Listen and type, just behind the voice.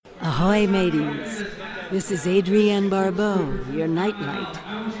Ahoy, mateys. This is Adrienne Barbeau, your nightlight,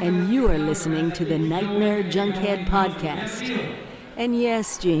 and you are listening to the Nightmare Junkhead podcast. And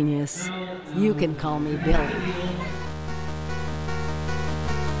yes, genius, you can call me Billy.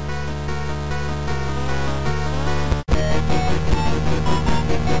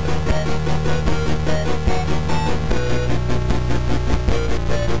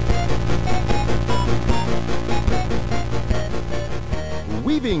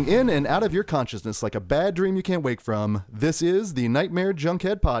 Weaving in and out of your consciousness like a bad dream you can't wake from, this is the Nightmare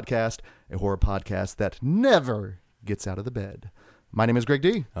Junkhead podcast, a horror podcast that never gets out of the bed. My name is Greg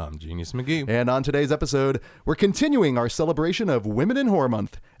D. I'm Genius McGee. And on today's episode, we're continuing our celebration of Women in Horror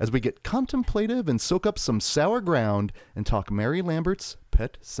Month as we get contemplative and soak up some sour ground and talk Mary Lambert's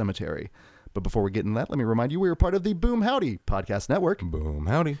Pet Sematary. But before we get in that, let me remind you we are part of the Boom Howdy podcast network. Boom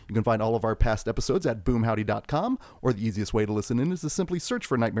howdy. You can find all of our past episodes at boomhowdy.com, or the easiest way to listen in is to simply search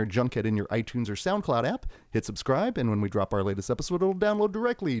for Nightmare Junkhead in your iTunes or SoundCloud app, hit subscribe, and when we drop our latest episode, it'll download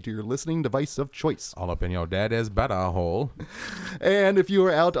directly to your listening device of choice. All up in your dad's butthole. And if you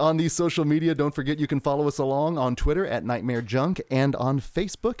are out on the social media, don't forget you can follow us along on Twitter at Nightmare Junk and on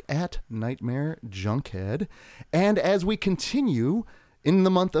Facebook at Nightmare Junkhead. And as we continue in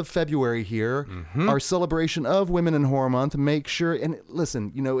the month of February here, our celebration of Women in Horror Month, make sure, and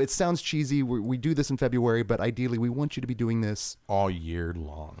listen, you know, it sounds cheesy, we do this in February, but ideally we want you to be doing this all year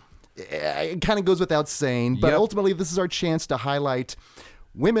long. It kind of goes without saying, but ultimately this is our chance to highlight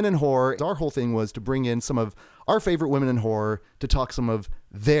women in horror. Our whole thing was to bring in some of our favorite women in horror to talk some of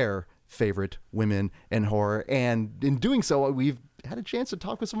their favorite women in horror, and in doing so, we've had a chance to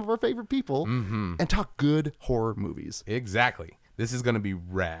talk with some of our favorite people and talk good horror movies. Exactly. This is going to be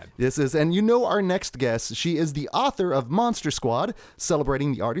rad. This is, and you know our next guest, she is the author of Monster Squad,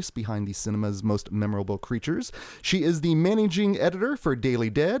 celebrating the artists behind the cinema's most memorable creatures. She is the managing editor for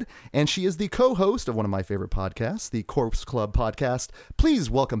Daily Dead, and she is the co-host of one of my favorite podcasts, the Corpse Club podcast. Please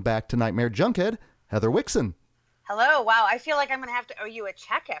welcome back to Nightmare Junkhead, Heather Wixson. Hello. Wow. I feel like I'm going to have to owe you a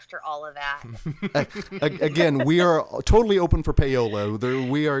check after all of that. Again, we are totally open for payola.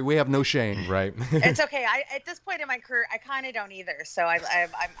 We have no shame. Right. It's okay. At this point in my career, I kind of don't either. So I'm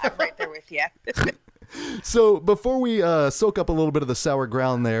right there with you. So before we soak up a little bit of the sour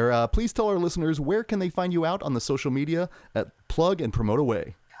ground there, please tell our listeners where can they find you out on the social media plug and promote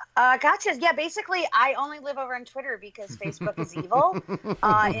away. Gotcha. Yeah, basically, I only live over on Twitter because Facebook is evil,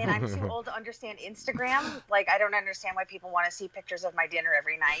 and I'm too old to understand Instagram. Like, I don't understand why people want to see pictures of my dinner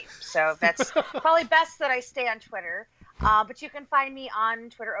every night. So that's probably best that I stay on Twitter. But you can find me on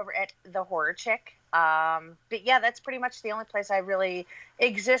Twitter over at The Horror Chick. But yeah, that's pretty much the only place I really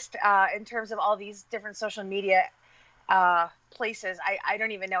exist in terms of all these different social media places. I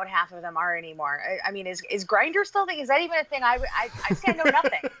don't even know what half of them are anymore. I mean, is Grindr still a thing? Is that even a thing? I say know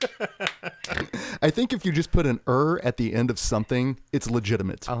nothing. I think if you just put an at the end of something, it's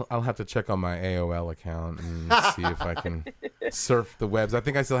legitimate. I'll have to check on my AOL account and see if I can surf the webs. I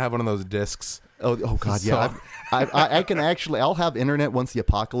think I still have one of those discs. Oh God, yeah. I can actually. I'll have internet once the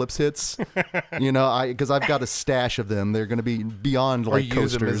apocalypse hits. You know, because I've got a stash of them. They're going to be beyond like or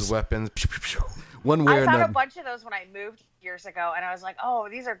coasters. Use them as weapons. One way I or found another. a bunch of those when I moved years ago, and I was like, "Oh,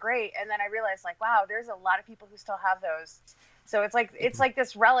 these are great." And then I realized, like, wow, there's a lot of people who still have those. So it's like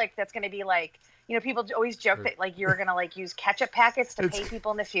this relic that's going to be like, you know, people always joke that like you're going to like use ketchup packets to pay people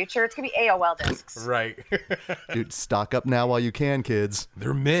in the future. It's going to be AOL discs. Right. Dude, stock up now while you can, kids.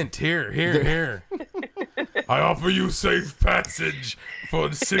 They're mint. Here. I offer you safe passage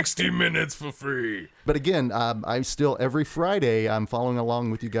for 60 minutes for free. But again, I'm still, every Friday, I'm following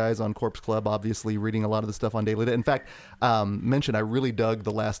along with you guys on Corpse Club, obviously reading a lot of the stuff on Daily Dead. In fact, mentioned I really dug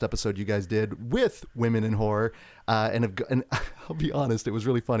the last episode you guys did with Women in Horror. And I'll be honest, it was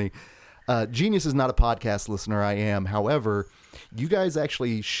really funny. Genius is not a podcast listener. I am. However, you guys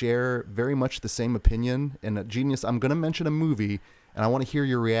actually share very much the same opinion. And Genius, I'm going to mention a movie, and I want to hear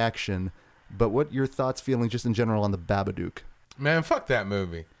your reaction. But what your thoughts, feelings, just in general on the Babadook? Man, fuck that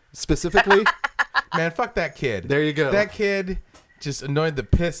movie. Specifically? Man, fuck that kid. There you go. That kid just annoyed the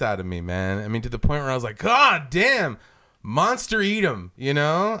piss out of me, man. I mean, to the point where I was like, God damn, monster eat 'em, you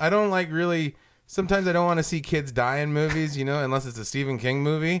know? I don't like really... Sometimes I don't want to see kids die in movies, you know, unless it's a Stephen King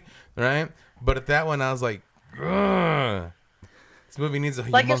movie, right? But at that one, I was like, ugh. This movie needs a...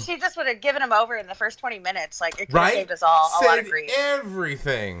 Like, if she just would have given him over in the first 20 minutes, like, it could have saved us all a lot of grief.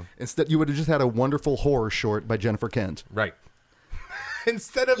 Everything. Instead, you would have just had a wonderful horror short by Jennifer Kent. Right.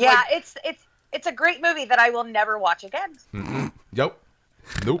 Instead of it's a great movie that I will never watch again. Mm-hmm. Yep.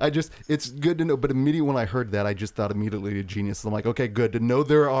 Nope. It's good to know. But immediately when I heard that, I just thought immediately of Genius. I'm like, okay, good to know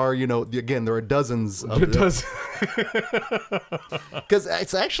there are, again, there are dozens of does. Because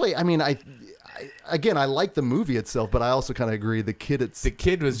it's actually, I mean, I like the movie itself, but I also kind of agree the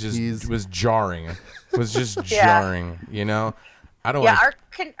kid was jarring. Was just Yeah. jarring, I don't Yeah,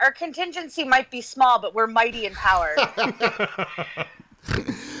 want our contingency might be small, but we're mighty in power.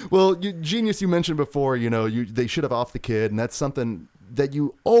 Well, Genius, you mentioned before, they should have off the kid, and that's something that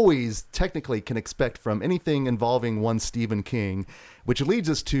you always technically can expect from anything involving one Stephen King, which leads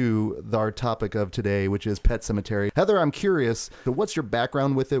us to our topic of today, which is Pet Sematary. Heather, I'm curious, so what's your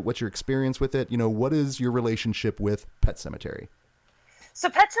background with it? What's your experience with it? What is your relationship with Pet Sematary? So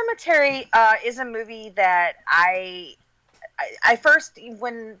Pet Sematary is a movie that I first,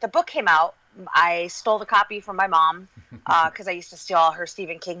 when the book came out, I stole the copy from my mom because I used to steal all her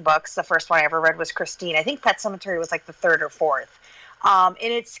Stephen King books. The first one I ever read was Christine. I think Pet Sematary was like the third or fourth. And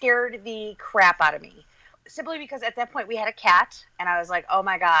it scared the crap out of me. Simply because at that point we had a cat, and I was like, oh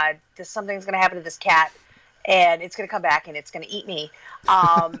my God, something's going to happen to this cat, and it's going to come back and it's going to eat me.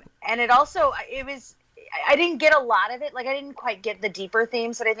 And I didn't get a lot of it. Like, I didn't quite get the deeper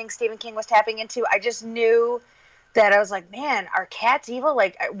themes that I think Stephen King was tapping into. I just knew that I was like, man, our cat's evil.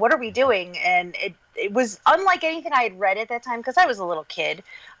 Like, what are we doing? And it was unlike anything I had read at that time because I was a little kid.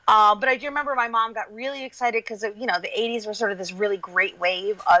 But I do remember my mom got really excited because, the 80s were sort of this really great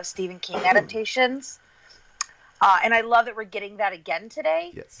wave of Stephen King adaptations. And I love that we're getting that again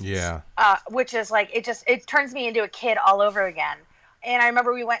today. Yes. Yeah. Which is like, it turns me into a kid all over again. And I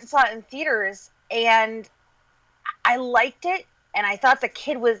remember we went and saw it in theaters, and I liked it. And I thought the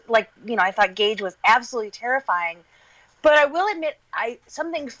kid was like, I thought Gage was absolutely terrifying. But I will admit,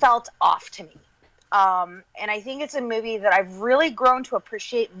 something felt off to me. And I think it's a movie that I've really grown to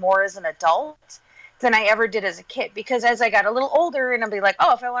appreciate more as an adult than I ever did as a kid. Because as I got a little older, and I'll be like,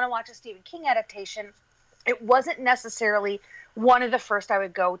 oh, if I want to watch a Stephen King adaptation, it wasn't necessarily one of the first I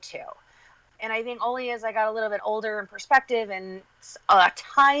would go to. And I think only as I got a little bit older in perspective and a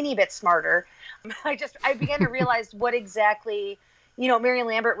tiny bit smarter, I began to realize what exactly, Mary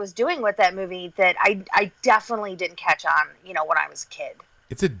Lambert was doing with that movie that I definitely didn't catch on, when I was a kid.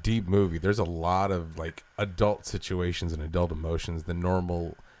 It's a deep movie. There's a lot of like adult situations and adult emotions than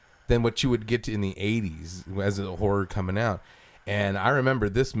what you would get to in the 80s as a horror coming out. And I remember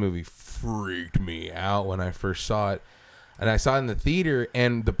this movie freaked me out when I first saw it. And I saw it in the theater,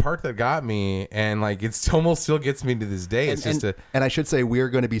 and the part that got me, and like it's almost still gets me to this day. It's and I should say we are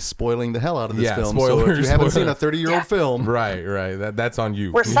going to be spoiling the hell out of this film. Spoilers, so if you haven't seen a 30-year-old film, right, that's on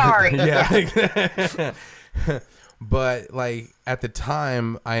you. We're sorry. Yeah. But like at the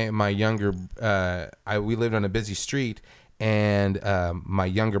time, we lived on a busy street, and my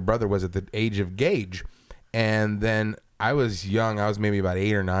younger brother was at the age of Gage, and then I was young. I was maybe about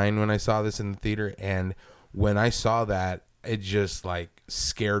 8 or 9 when I saw this in the theater, and when I saw that, it just like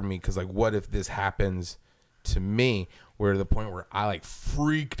scared me because like, what if this happens to me? Where to the point where I like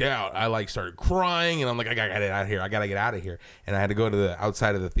freaked out. I like started crying, and I'm like, I gotta get out of here. I gotta get out of here. And I had to go to the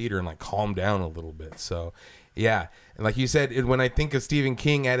outside of the theater and like calm down a little bit. So yeah, and like you said, when I think of Stephen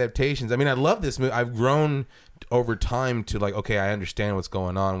King adaptations, I mean, I love this movie. I've grown over time to like, okay, I understand what's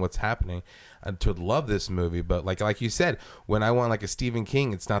going on, what's happening, and to love this movie. But like you said, when I want like a Stephen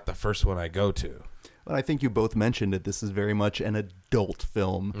King, it's not the first one I go to. Well, I think you both mentioned it. This is very much an adult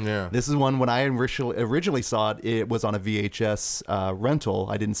film. Yeah. This is one, when I originally saw it, it was on a VHS rental.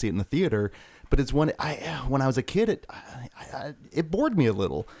 I didn't see it in the theater. But it's one, when I was a kid, it bored me a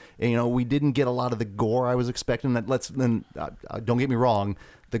little. And, we didn't get a lot of the gore I was expecting. Don't get me wrong,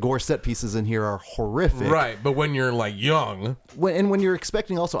 the gore set pieces in here are horrific. Right, but when you're like young, when you're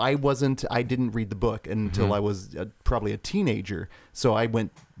expecting, also, I didn't read the book until I was probably a teenager. So I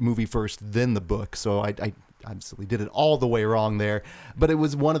went movie first, then the book. So I obviously did it all the way wrong there. But it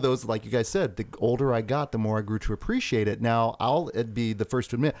was one of those, like you guys said, the older I got, the more I grew to appreciate it. Now, I'll be the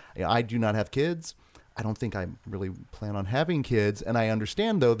first to admit, I do not have kids. I don't think I really plan on having kids. And I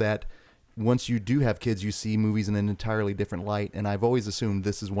understand, though, that once you do have kids, you see movies in an entirely different light. And I've always assumed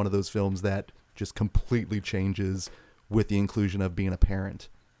this is one of those films that just completely changes with the inclusion of being a parent.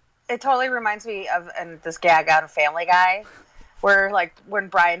 It totally reminds me of this gag out of Family Guy, where like when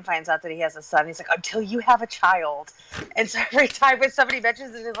Brian finds out that he has a son, he's like, until you have a child. And so every time when somebody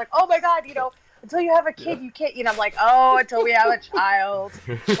mentions it, it's like, oh my God, until you have a kid, you can't, I'm like, oh, until we have a child.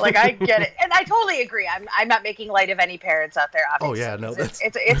 Like, I get it. And I totally agree. I'm not making light of any parents out there, obviously. Oh yeah, no, it's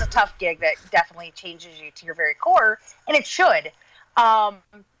a tough gig that definitely changes you to your very core, and it should.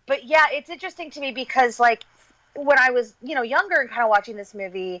 But yeah, it's interesting to me because like when I was, younger and kind of watching this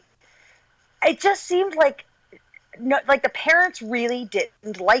movie, it just seemed like no, like the parents really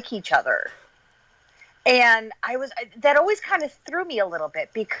didn't like each other. And that always kind of threw me a little bit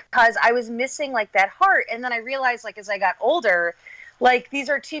because I was missing like that heart. And then I realized like as I got older, like these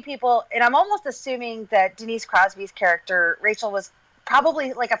are two people, and I'm almost assuming that Denise Crosby's character, Rachel, was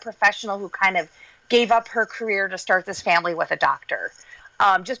probably like a professional who kind of gave up her career to start this family with a doctor.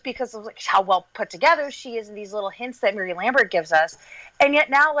 Just because of like how well put together she is and these little hints that Mary Lambert gives us. And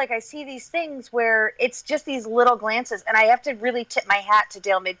yet now, like I see these things where it's just these little glances, and I have to really tip my hat to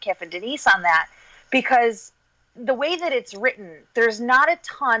Dale Midkiff and Denise on that, because the way that it's written, there's not a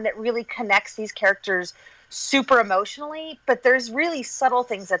ton that really connects these characters super emotionally, but there's really subtle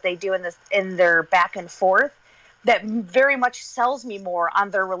things that they do in their back and forth that very much sells me more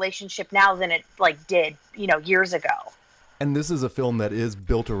on their relationship now than it like did, years ago. And this is a film that is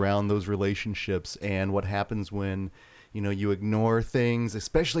built around those relationships and what happens when, you ignore things,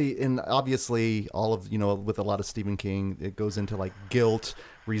 especially in obviously all of, with a lot of Stephen King, it goes into like guilt,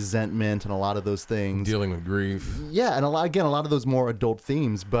 resentment, and a lot of those things. Dealing with grief. Yeah. And a lot of those more adult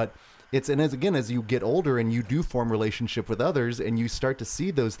themes, but as you get older and you do form relationship with others and you start to see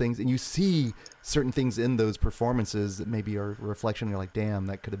those things and you see certain things in those performances that maybe are a reflection, you're like, damn,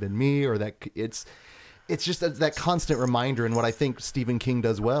 that could have been me, or that it's just that constant reminder. And what I think Stephen King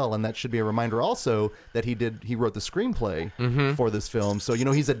does well, and that should be a reminder also, that he wrote the screenplay for this film. So,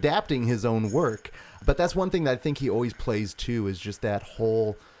 he's adapting his own work. But that's one thing that I think he always plays too, is just that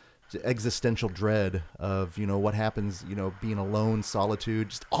whole existential dread of, what happens, being alone, solitude,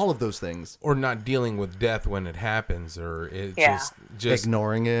 just all of those things. Or not dealing with death when it happens, or it just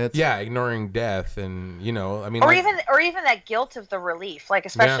ignoring it. Yeah, ignoring death, and or even that guilt of the relief, like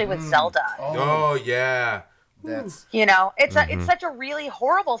especially with Zelda. Oh yeah. That's it's such a really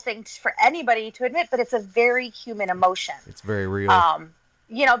horrible thing for anybody to admit, but it's a very human emotion. It's very real.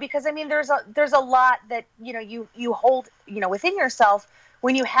 Because there's a lot that you hold within yourself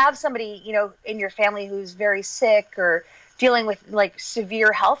when you have somebody in your family who's very sick or dealing with like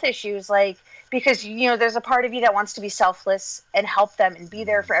severe health issues, like because there's a part of you that wants to be selfless and help them and be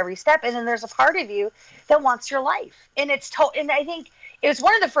there for every step, and then there's a part of you that wants your life. And and I think it was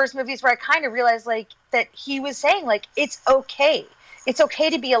one of the first movies where I kind of realized like that he was saying like it's okay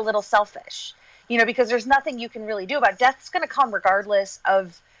to be a little selfish, because there's nothing you can really do about it. Death's going to come regardless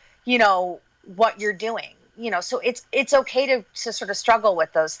of what you're doing. So it's okay to sort of struggle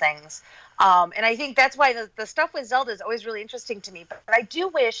with those things. And I think that's why the stuff with Zelda is always really interesting to me. But I do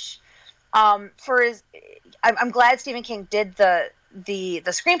wish I'm glad Stephen King did the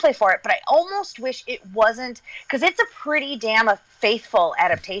screenplay for it, but I almost wish it wasn't, because it's a pretty damn faithful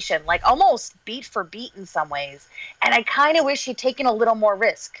adaptation, like almost beat for beat in some ways. And I kind of wish he'd taken a little more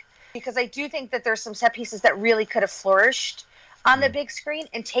risk, because I do think that there's some set pieces that really could have flourished on the big screen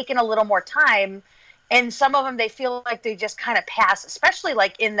and taken a little more time. And some of them, they feel like they just kind of pass, especially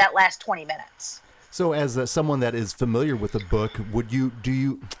like in that last 20 minutes. So as someone that is familiar with the book,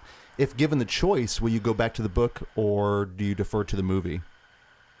 if given the choice, will you go back to the book or do you defer to the movie?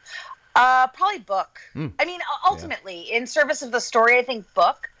 Probably book. I mean, ultimately, in service of the story, I think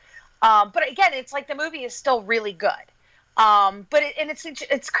book. But again, it's like the movie is still really good. But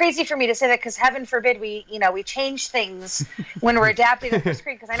it's crazy for me to say that, because heaven forbid we change things when we're adapting it for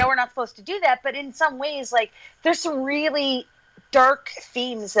screen, because I know we're not supposed to do that. But in some ways, like there's some really dark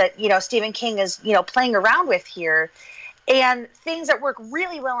themes that Stephen King is playing around with here, and things that work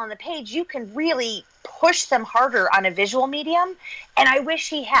really well on the page. You can really push them harder on a visual medium, and I wish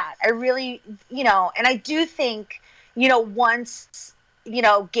he had. I really and I do think once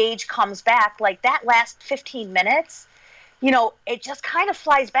Gage comes back, like that last 15 minutes. It just kind of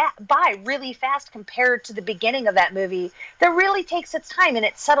flies by really fast compared to the beginning of that movie that really takes its time, and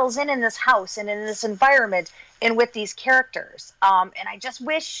it settles in this house and in this environment and with these characters. And I just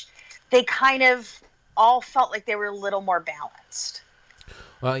wish they kind of all felt like they were a little more balanced.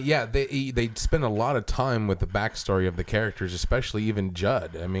 Well, yeah, they spend a lot of time with the backstory of the characters, especially even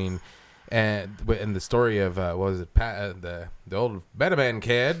Judd. I mean, and the story of what was it, the old Betaban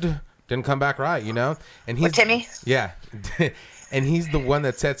kid. Didn't come back right, and he's Timmy. Yeah, and he's the one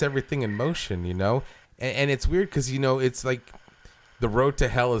that sets everything in motion, and it's weird because it's like the road to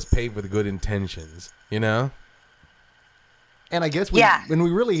hell is paved with good intentions, And I guess we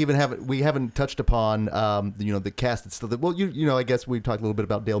really even haven't touched upon the cast. It's still I guess we talked a little bit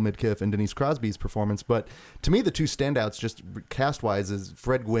about Dale Midkiff and Denise Crosby's performance, but to me the two standouts just cast wise is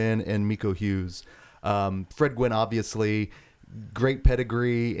Fred Gwynne and Miko Hughes. Fred Gwynne, obviously. Great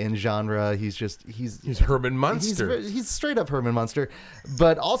pedigree in genre. He's Herman Munster. He's straight up Herman Munster,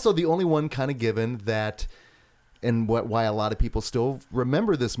 but also the only one kind of given that and why a lot of people still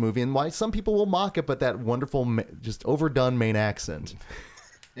remember this movie, and why some people will mock it, but that wonderful, just overdone main accent.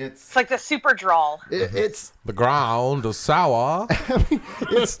 It's like the super drawl. It's the ground is sour.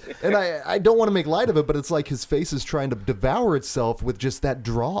 And I don't want to make light of it, but it's like his face is trying to devour itself with just that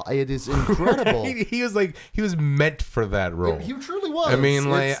drawl. It is incredible. He was meant for that role. He truly was. I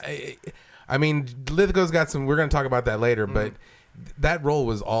mean, Lithgow's got some. We're going to talk about that later, but that role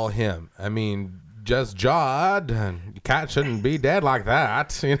was all him. I mean, just jawed. Cat shouldn't be dead like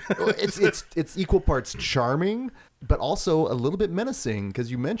that. You know? It's equal parts charming, but also a little bit menacing,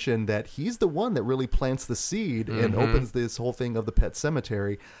 because you mentioned that he's the one that really plants the seed and opens this whole thing of the pet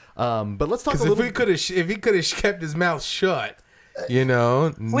cemetery. But let's talk a little. If he could have kept his mouth shut, you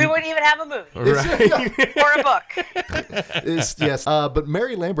know, we wouldn't even have a movie, right? or a book. Yes. But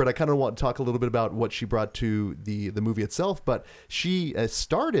Mary Lambert, I kind of want to talk a little bit about what she brought to the movie itself. But she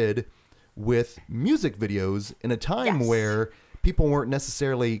started with music videos in a time where people weren't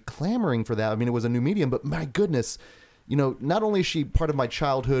necessarily clamoring for that. I mean, it was a new medium, but my goodness, you know, not only is she part of my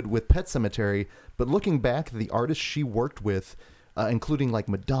childhood with Pet Sematary, but looking back at the artists she worked with, including like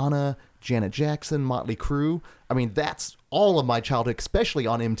Madonna, Janet Jackson, Motley Crue. I mean, that's all of my childhood, especially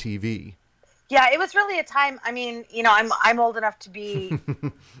on MTV. Yeah, it was really a time. I mean, you know, I'm old enough to be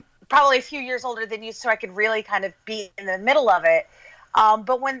probably a few years older than you, so I could really kind of be in the middle of it.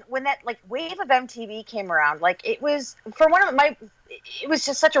 But when that like wave of MTV came around, like it was it was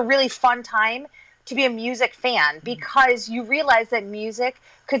just such a really fun time to be a music fan, because you realize that music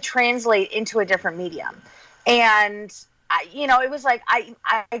could translate into a different medium. And it was like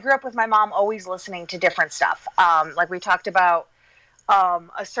I grew up with my mom always listening to different stuff. Like we talked about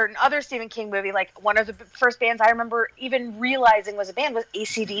a certain other Stephen King movie. Like one of the first bands I remember even realizing was a band was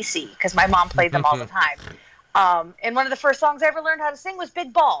AC/DC, because my mom played them all the time. And one of the first songs I ever learned how to sing was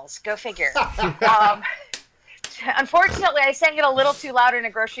Big Balls. Go figure. Unfortunately, I sang it a little too loud in a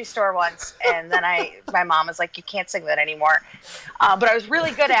grocery store once, and then my mom was like, "You can't sing that anymore." But I was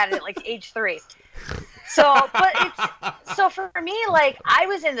really good at it at like age 3. So for me, like I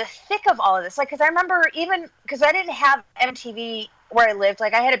was in the thick of all of this, like because I remember even because I didn't have MTV where I lived,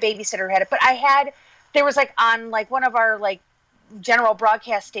 like I had a babysitter who had it, but there was like on like one of our like general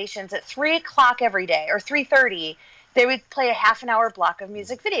broadcast stations at 3:00 every day or 3:30. They would play a half an hour block of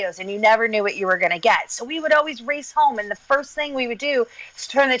music videos, and you never knew what you were going to get. So we would always race home, and the first thing we would do is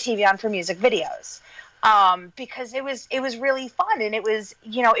turn the TV on for music videos, because it was really fun, and it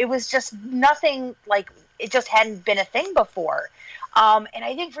was just nothing like it just hadn't been a thing before. And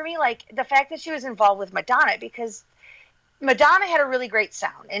I think for me, like the fact that she was involved with Madonna, because Madonna had a really great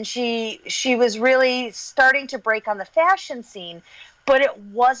sound, and she was really starting to break on the fashion scene. But it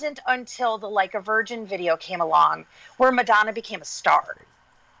wasn't until the Like a Virgin video came along where Madonna became a star.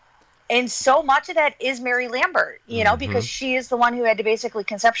 And so much of that is Mary Lambert, because she is the one who had to basically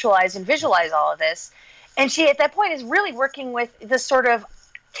conceptualize and visualize all of this. And she, at that point, is really working with this sort of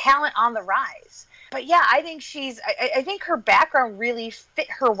talent on the rise. But yeah, I think I think her background really fit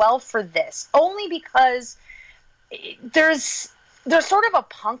her well for this, only because there's sort of a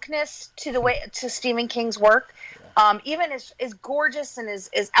punkness to Stephen King's work. Even as gorgeous and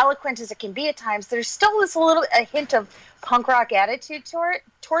as eloquent as it can be at times, there's still a hint of punk rock attitude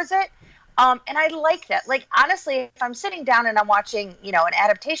towards it. And I like that. Like, honestly, if I'm sitting down and I'm watching, an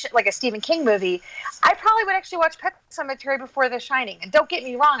adaptation, like a Stephen King movie, I probably would actually watch Pet Sematary before The Shining. And don't get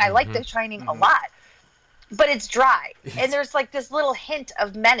me wrong, I like The Shining a lot. But it's dry. And there's like this little hint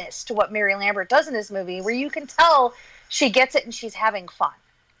of menace to what Mary Lambert does in this movie, where you can tell she gets it and she's having fun.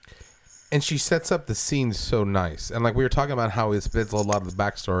 And she sets up the scenes so nice. And like we were talking about how it fits a lot of the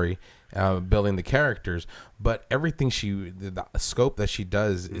backstory, building the characters. But everything the scope that she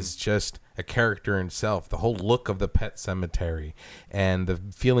does is just a character in itself. The whole look of the Pet Cemetery and the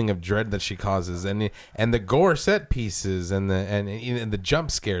feeling of dread that she causes, and the gore set pieces and the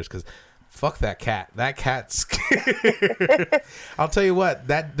jump scares, because fuck that cat. That cat's. I'll tell you what.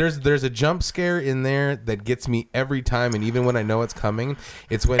 There's a jump scare in there that gets me every time, and even when I know it's coming,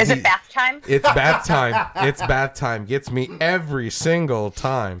 it's when. Is it bath time? It's bath time. It's bath time. Gets me every single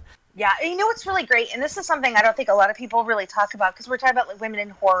time. Yeah, and what's really great, and this is something I don't think a lot of people really talk about, because we're talking about like women in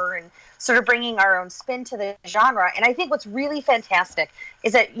horror and sort of bringing our own spin to the genre. And I think what's really fantastic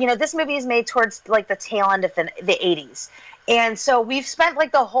is that this movie is made towards like the tail end of the 80s. And so we've spent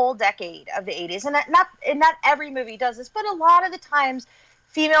like the whole decade of the 80s, and not every movie does this, but a lot of the times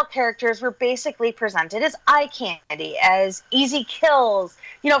female characters were basically presented as eye candy, as easy kills.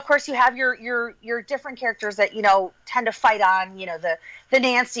 Of course you have your different characters that, tend to fight on, the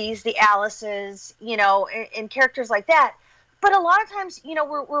Nancys, the Alices, and characters like that. But a lot of times, you know,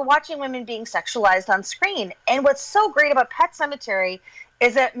 we're watching women being sexualized on screen. And what's so great about Pet Sematary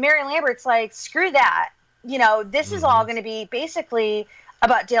is that Mary Lambert's like, screw that. You know, this is all going to be basically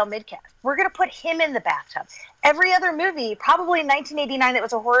about Dale Midkiff. We're going to put him in the bathtub. Every other movie, probably in 1989 that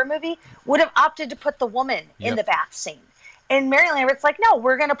was a horror movie, would have opted to put the woman in the bath scene. And Mary Lambert's like, no,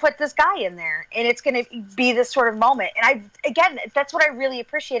 we're going to put this guy in there. And it's going to be this sort of moment. And that's what I really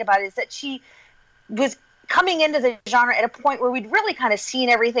appreciate about it, is that she was coming into the genre at a point where we'd really kind of seen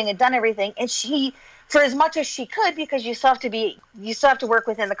everything and done everything. And she, for as much as she could, because you still have to work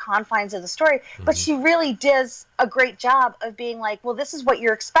within the confines of the story, but she really does a great job of being like, well, this is what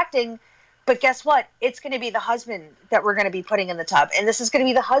you're expecting, but guess what? It's going to be the husband that we're going to be putting in the tub. And this is going to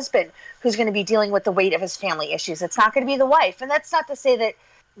be the husband who's going to be dealing with the weight of his family issues. It's not going to be the wife. And that's not to say that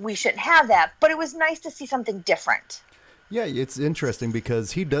we shouldn't have that, but it was nice to see something different. Yeah, it's interesting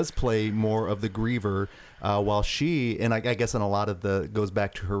because he does play more of the griever, while she, and I guess in a lot of goes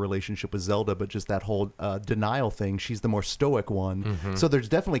back to her relationship with Zelda, but just that whole denial thing, she's the more stoic one. So there's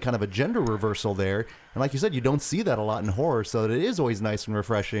definitely kind of a gender reversal there. And like you said, you don't see that a lot in horror, so it is always nice and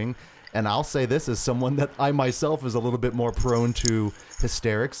refreshing. And I'll say this as someone that I myself is a little bit more prone to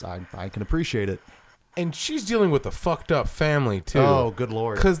hysterics. I can appreciate it. And she's dealing with a fucked up family too. Oh, good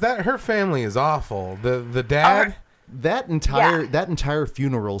Lord. Because her family is awful. The dad. That entire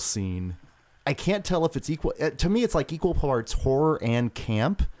funeral scene, I can't tell if it's equal. To me, it's like equal parts horror and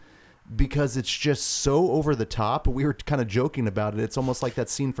camp, because it's just so over the top. We were kind of joking about it. It's almost like that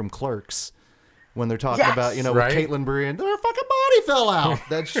scene from Clerks when they're talking about, you know, with Caitlin Brienne, their fucking body fell out.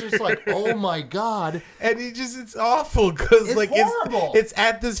 That's just like, oh my God. And it's awful because It's like horrible. it's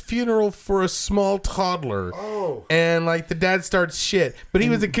at this funeral for a small toddler. Oh. And like the dad starts shit, but he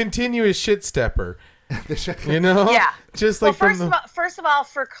was a continuous shit stepper. You know? Yeah. Just like first of all,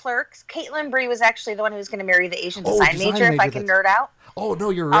 for Clerks, Caitlin Brie was actually the one who was going to marry the Asian Oh, design major, if I can nerd out. Oh, no,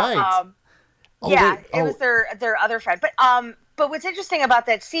 you're right. It was their other friend. But what's interesting about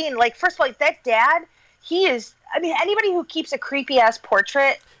that scene, like, first of all, that dad, he is, I mean, anybody who keeps a creepy-ass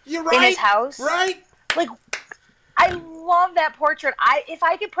portrait in his house. Right. Like, I love that portrait. If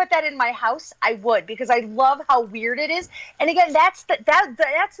I could put that in my house, I would, because I love how weird it is. And again, that's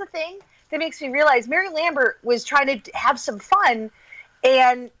the thing that makes me realize Mary Lambert was trying to have some fun,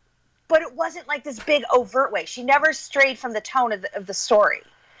 but it wasn't like this big overt way. She never strayed from the tone of the story.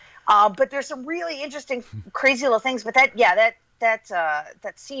 But there's some really interesting, crazy little things. But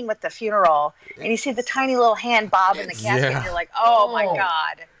that scene with the funeral, and you see the tiny little hand bob in the casket, and you're like, oh my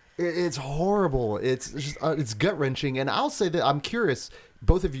God. It's horrible. It's just, it's gut wrenching. And I'll say that I'm curious,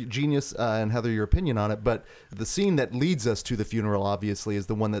 both of you, Genius and Heather, your opinion on it. But the scene that leads us to the funeral, obviously, is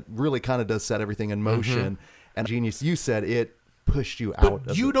the one that really kind of does set everything in motion. And Genius, you said it pushed you out.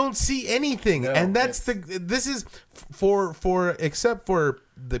 But you don't see anything, and this is for except for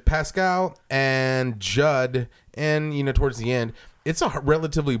the Pascal and Judd, and you know towards the end, it's a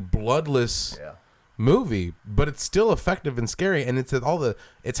relatively bloodless. Movie, but it's still effective and scary, and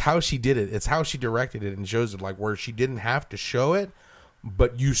it's how she did it, it's how she directed it, and shows it like where she didn't have to show it,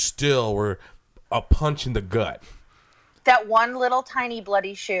 but you still were a punch in the gut. That one little tiny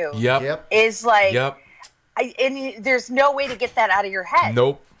bloody shoe is like, and there's no way to get that out of your head.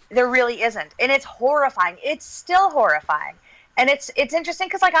 Nope, there really isn't, and it's horrifying. It's still horrifying. And it's interesting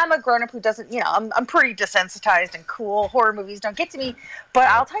because, like, I'm a grown-up who doesn't, you know, I'm pretty desensitized and cool. Horror movies don't get to me. But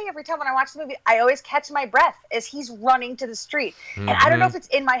I'll tell you, every time when I watch the movie, I always catch my breath as he's running to the street. And I don't know if it's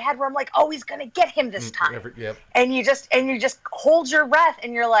in my head where I'm like, oh, he's going to get him this time. And you just hold your breath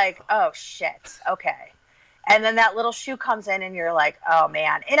and you're like, oh, shit, okay. And then that little shoe comes in and you're like, oh,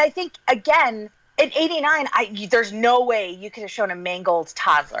 man. And I think, again, in 89, there's no way you could have shown a mangled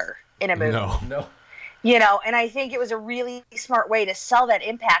toddler in a movie. No. You know, and I think it was a really smart way to sell that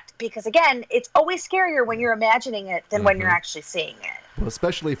impact because, again, it's always scarier when you're imagining it than when you're actually seeing it. Well,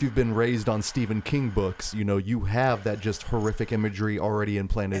 especially if you've been raised on Stephen King books, you know, you have that just horrific imagery already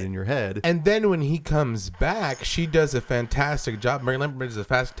implanted in your head. And then when he comes back, she does a fantastic job. Mary Lambert does a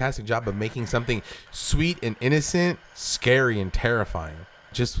fantastic job of making something sweet and innocent, scary and terrifying.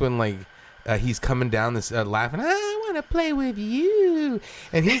 Just when, like, he's coming down this laughing, I want to play with you.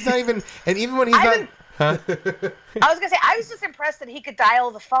 And he's not even, and even when he's not... I was going to say, I was just impressed that he could dial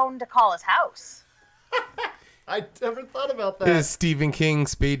the phone to call his house. I never thought about that. His Stephen King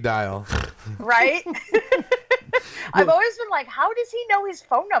speed dial. Right? I've always been like, how does he know his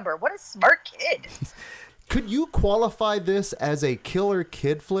phone number? What a smart kid. Could you qualify this as a killer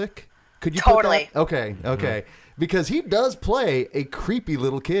kid flick? Could you totally. Put that? Okay. Because he does play a creepy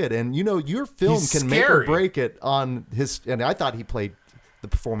little kid. And, you know, your film can make or break it on his... And I thought he played the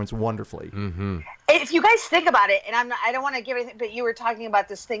performance wonderfully. And If you guys think about it, and I don't want to give anything, but you were talking about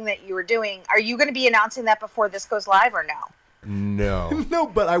this thing that you were doing. Are you going to be announcing that before this goes live or no? No. No,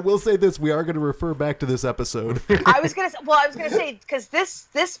 but I will say this: we are going to refer back to this episode. I was gonna say because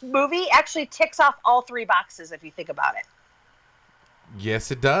this movie actually ticks off all 3 boxes if you think about it.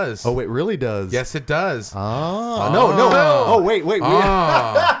 Yes, it does. Oh, it really does. Yes, it does. Ah, no. Oh, wait.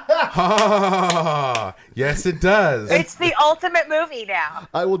 Yes, it does. It's the ultimate movie now.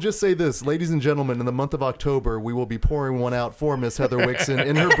 I will just say this, ladies and gentlemen, in the month of October, we will be pouring one out for Miss Heather Wixon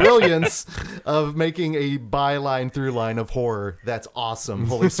in her brilliance of making a byline through line of horror. That's awesome.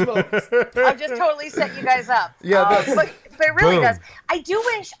 Holy smokes. I've just totally set you guys up. Yeah, that's- but it really Boom. does. I do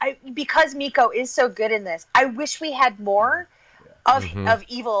wish, because Miko is so good in this, I wish we had more of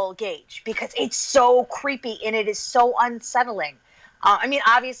Evil Gage, because it's so creepy and it is so unsettling. I mean,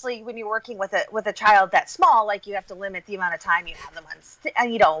 obviously, when you're working with a child that small, like, you have to limit the amount of time you have them on,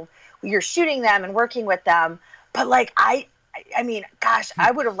 and you're shooting them and working with them. But like, I mean, gosh, I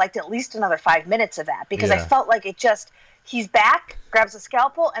would have liked at least another 5 minutes of that, because I felt like he's back, grabs a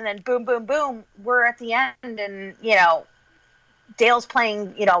scalpel, and then boom, boom, boom, we're at the end, and Dale's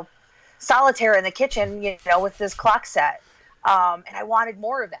playing solitaire in the kitchen, with this clock set. And I wanted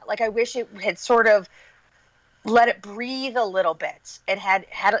more of that. Like, I wish it had sort of let it breathe a little bit and had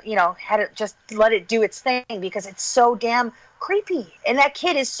it just let it do its thing, because it's so damn creepy. And that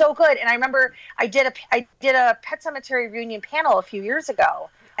kid is so good. And I remember I did a Pet Sematary reunion panel a few years ago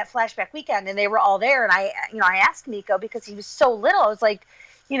at Flashback Weekend, and they were all there. And I asked Miko, because he was so little, I was like,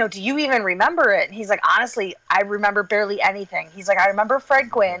 do you even remember it? And he's like, honestly, I remember barely anything. He's like, I remember Fred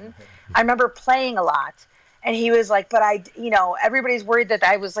Gwynn. I remember playing a lot. And he was like, but everybody's worried that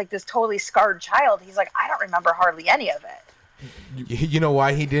I was like this totally scarred child. He's like, I don't remember hardly any of it. You know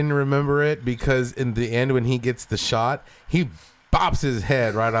why he didn't remember it? Because in the end, when he gets the shot, he bops his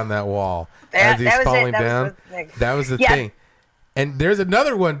head right on that wall as he's falling down. That was the thing. And there's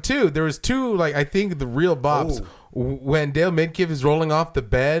another one, too. There was 2, like, I think the real bops. When Dale Midkiff is rolling off the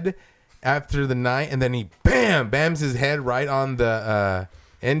bed after the night, and then he bams his head right on the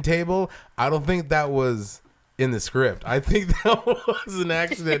end table. I don't think that was in the script. I think that was an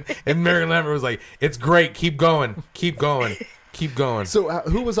accident. And Mary Lambert was like, it's great. Keep going. Keep going. Keep going. So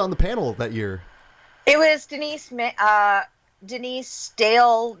who was on the panel that year? It was Denise,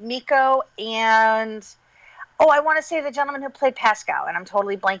 Dale, Miko, and I want to say the gentleman who played Pascal, and I'm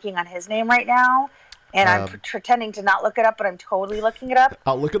totally blanking on his name right now. And I'm pretending to not look it up, but I'm totally looking it up.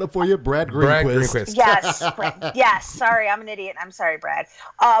 I'll look it up for you. Brad Greenquist. Yes. Yes. Sorry, I'm an idiot. I'm sorry, Brad.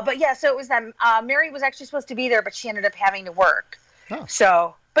 But yeah, so it was that Mary was actually supposed to be there, but she ended up having to work. Oh.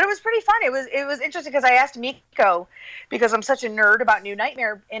 So, but it was pretty fun. It was interesting, because I asked Miko, because I'm such a nerd about New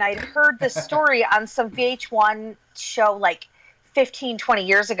Nightmare, and I'd heard this story on some VH1 show like 15, 20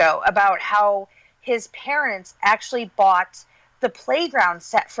 years ago about how his parents actually bought the playground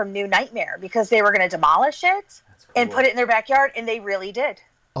set from New Nightmare because they were going to demolish it and put it in their backyard, and they really did.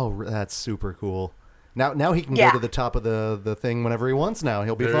 Oh, that's super cool. Now he can go to the top of the thing whenever he wants. Now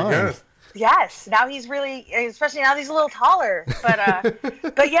he'll be fine. Yes, now he's really, especially now he's a little taller.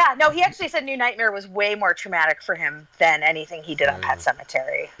 But yeah, no, he actually said New Nightmare was way more traumatic for him than anything he did on Pet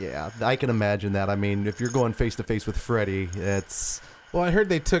Sematary. Yeah, I can imagine that. I mean, if you're going face to face with Freddy, it's. Well, I heard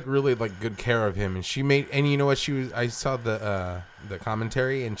they took really good care of him, and you know what I saw the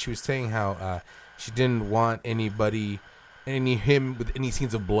commentary, and she was saying how she didn't want him with any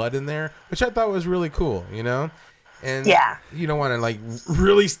scenes of blood in there, which I thought was really cool, And you don't want to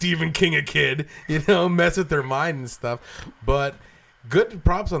really Stephen King a kid, mess with their mind and stuff. But good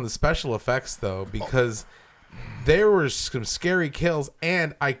props on the special effects though, because there were some scary kills,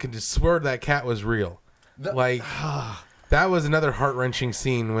 and I could just swear that cat was real. That was another heart-wrenching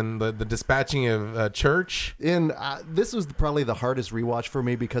scene when the dispatching of Church. And this was probably the hardest rewatch for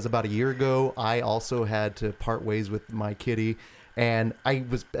me, because about a year ago, I also had to part ways with my kitty. And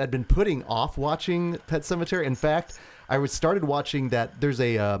had been putting off watching Pet Sematary. In fact, I started watching that. There's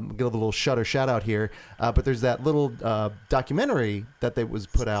give a little Shudder shout out here, but there's that little documentary that was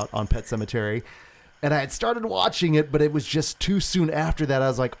put out on Pet Sematary. And I had started watching it, but it was just too soon after that. I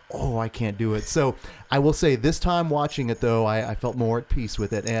was like, oh, I can't do it. So I will say this time watching it, though, I felt more at peace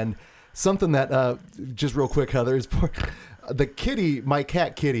with it. And something that, just real quick, Heather, is my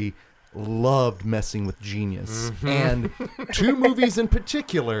cat Kitty, loved messing with Genius. Mm-hmm. And 2 movies in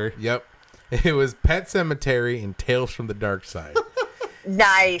particular. Yep. It was Pet Sematary and Tales from the Dark Side.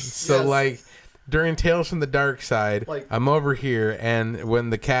 Nice. So, during Tales from the Dark Side, I'm over here, and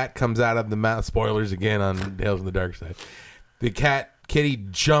when the cat comes out of the mouth, spoilers again on Tales from the Dark Side, the cat Kitty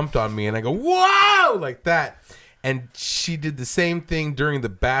jumped on me, and I go, whoa, like that. And she did the same thing during the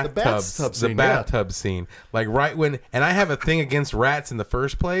bathtub scene. Like right when, and I have a thing against rats in the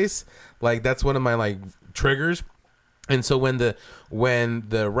first place. Like that's one of my like triggers. And so when the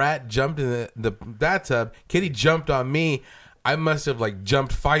rat jumped in the bathtub, Kitty jumped on me. I must have like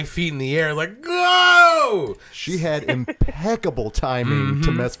jumped 5 feet in the air, like go. She had impeccable timing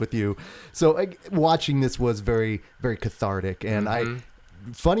to mess with you. So watching this was very, very cathartic. And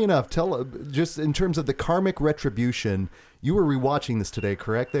funny enough, just in terms of the karmic retribution, you were rewatching this today,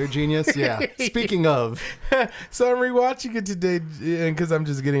 correct? There, genius. Yeah. Speaking of, so I'm rewatching it today because I'm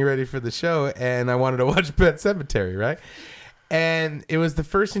just getting ready for the show, and I wanted to watch Pet Sematary, right? And it was the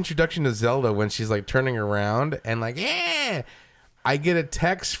first introduction to Zelda when she's like turning around and like, yeah. I get a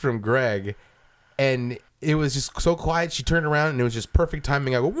text from Greg, and it was just so quiet. She turned around, and it was just perfect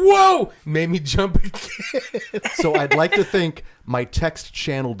timing. I go, whoa! Made me jump again. So I'd like to think my text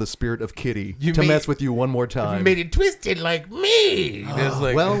channeled the spirit of Kitty to mess with you one more time. You made it twisted like me.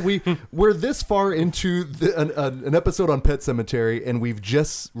 Like, well, we're this far into an episode on Pet Sematary, and we've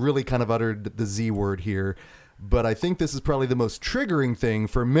just really kind of uttered the Z word here. But I think this is probably the most triggering thing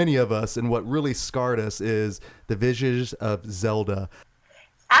for many of us, and what really scarred us is the visions of Zelda.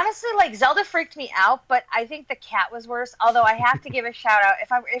 Honestly, like Zelda freaked me out, but I think the cat was worse. Although I have to give a shout out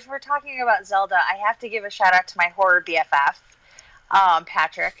if we're talking about Zelda, I have to give a shout out to my horror BFF,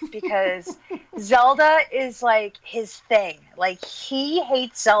 Patrick, because Zelda is like his thing. Like he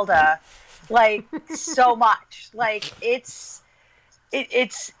hates Zelda like so much. Like it's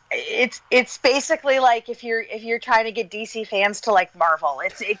basically like if you're trying to get DC fans to like Marvel,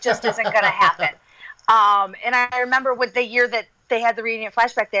 it just isn't going to happen. And I remember with the year that they had the reunion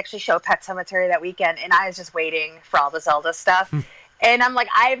flashback, they actually showed Pet Sematary that weekend, and I was just waiting for all the Zelda stuff. And I'm like,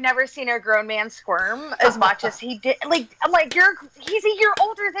 I've never seen a grown man squirm as much as he did. Like, I'm like, he's a year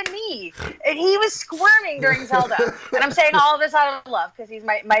older than me, and he was squirming during Zelda. And I'm saying all of this out of love because he's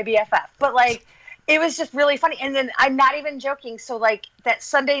my BFF. But like, it was just really funny. And then I'm not even joking. So like that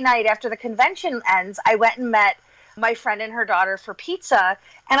Sunday night after the convention ends, I went and met my friend and her daughter for pizza,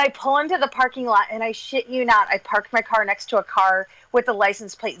 and I pull into the parking lot, and I shit you not, I parked my car next to a car with the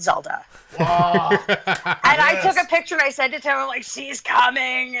license plate Zelda. Oh, and I took a picture and I sent it to him. I'm like, she's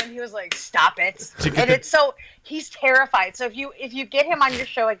coming, and he was like, stop it. And it's so he's terrified. So if you get him on your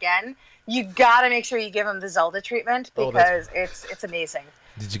show again, you gotta make sure you give him the Zelda treatment because it's amazing.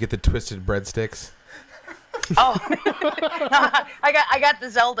 Did you get the twisted breadsticks? Oh, I got the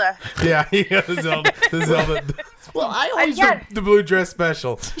Zelda. Yeah, the Zelda. Well, I always the blue dress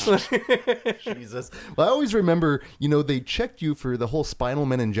special. Jesus. Well, I always remember, they checked you for the whole spinal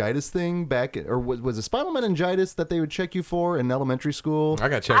meningitis thing back, or was it spinal meningitis that they would check you for in elementary school? I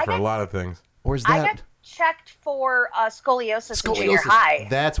got checked for a lot of things. Or is that? I got checked for scoliosis in junior high.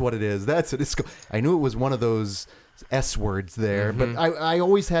 That's what it is. That's it. I knew it was one of those S words there, but I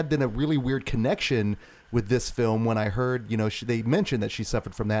always had then a really weird connection with this film when I heard, they mentioned that she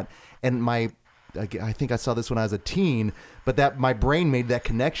suffered from that, and I think I saw this when I was a teen, but that my brain made that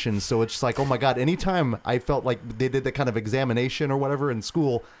connection. So it's like, oh my God, anytime I felt like they did that kind of examination or whatever in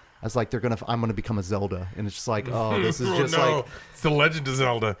school, I was like, I'm gonna become a Zelda, and it's just like, oh, this is just like it's the Legend of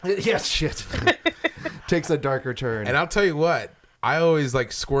Zelda. Yeah, shit. Takes a darker turn. And I'll tell you what, I always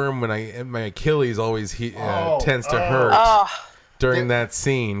like squirm when my Achilles always tends to hurt during that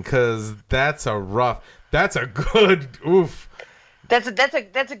scene because that's a good oof. That's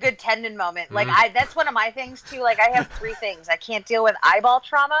a good tendon moment. Like that's one of my things too. Like I have 3 things. I can't deal with eyeball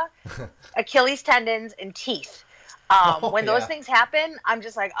trauma, Achilles tendons, and teeth. When those things happen, I'm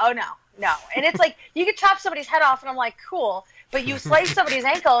just like, oh no. And it's like you could chop somebody's head off, and I'm like, cool. But you slice somebody's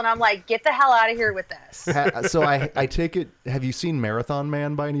ankle, and I'm like, get the hell out of here with this. So I take it. Have you seen Marathon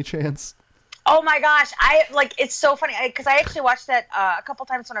Man by any chance? Oh my gosh, it's so funny because I actually watched that a couple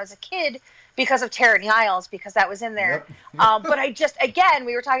times when I was a kid because of Terror in the Aisles because that was in there. Yep. But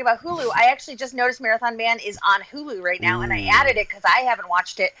we were talking about Hulu. I actually just noticed Marathon Man is on Hulu right now, and I added it because I haven't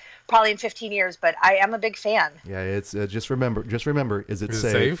watched it probably in 15 years, but I am a big fan. Yeah, it's just remember, is it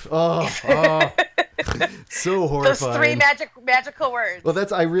safe? Oh. So horrifying. Those 3 magical words.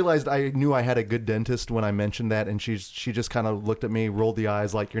 Well, I realized I knew I had a good dentist when I mentioned that, and she just kind of looked at me, rolled the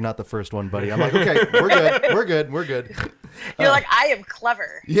eyes like, you're not the first one, buddy. I'm like, okay, we're good. You're like, I am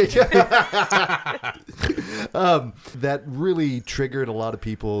clever. Yeah. That really triggered a lot of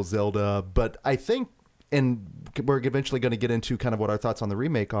people, Zelda, but I think, and we're eventually going to get into kind of what our thoughts on the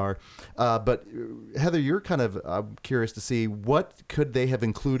remake are, but Heather, you're kind of curious to see what could they have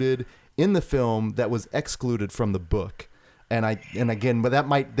included in the film that was excluded from the book, but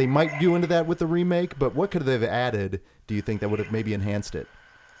they might do into that with the remake. But what could they have added? Do you think that would have maybe enhanced it?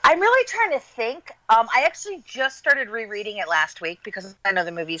 I'm really trying to think. I actually just started rereading it last week because I know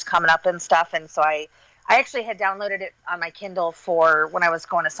the movie's coming up and stuff, and so I actually had downloaded it on my Kindle for when I was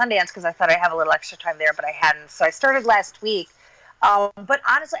going to Sundance because I thought I'd have a little extra time there, but I hadn't. So I started last week. But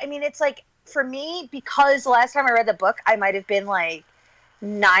honestly, I mean, it's like, for me, because the last time I read the book, I might have been like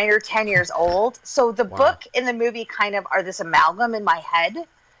 9 or 10 years old. So the book and the movie kind of are this amalgam in my head,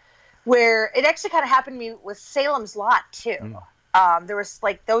 where it actually kind of happened to me with Salem's Lot too. There was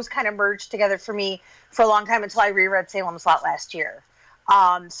like those kind of merged together for me for a long time until I reread Salem's Lot last year.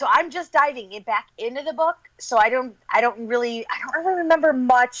 So I'm just diving back into the book. So I don't really remember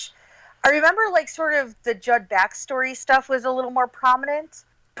much. I remember like sort of the Judd backstory stuff was a little more prominent.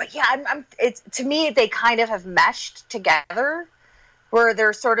 But yeah, it's, to me, they kind of have meshed together where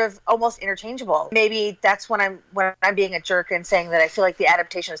they're sort of almost interchangeable. Maybe that's when I'm being a jerk and saying that I feel like the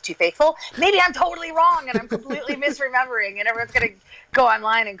adaptation is too faithful. Maybe I'm totally wrong and I'm completely misremembering, and everyone's gonna go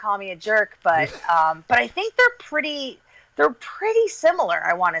online and call me a jerk. But I think they're pretty similar.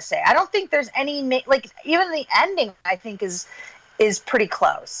 I want to say I don't think there's any like, even the ending I think is pretty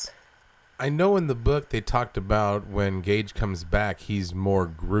close. I know in the book they talked about when Gage comes back, he's more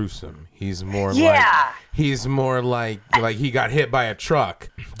gruesome. He's more like he got hit by a truck.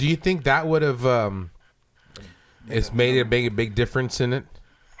 Do you think that would have it's made a big difference in it?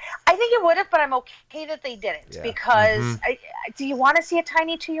 I think it would have, but I'm okay that they didn't because do you want to see a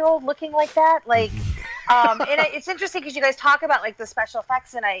tiny 2-year-old looking like that? Like, and it's interesting because you guys talk about like the special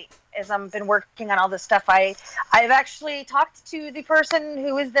effects, and as I've been working on all this stuff, I've actually talked to the person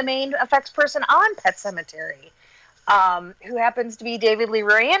who is the main effects person on Pet Sematary, who happens to be David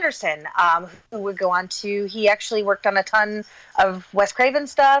Leroy Anderson, who would go on to, he actually worked on a ton of Wes Craven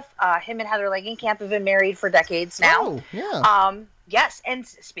stuff. Him and Heather Langenkamp have been married for decades now. Oh, yeah. Yes, and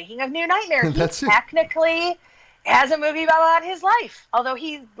speaking of New Nightmare, he technically has a movie about his life, although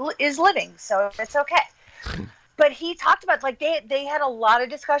he is living, so it's okay. But he talked about, like, they had a lot of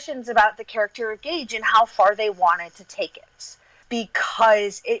discussions about the character of Gage and how far they wanted to take it.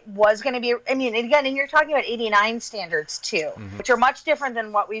 Because it was going to be, I mean, again, and you're talking about 89 standards, too, which are much different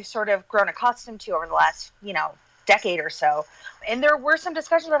than what we've sort of grown accustomed to over the last, decade or so. And there were some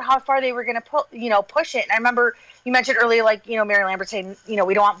discussions about how far they were going to push it. And I remember you mentioned earlier, like, Mary Lambert saying, we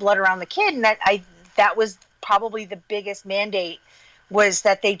don't want blood around the kid. And that was probably the biggest mandate, was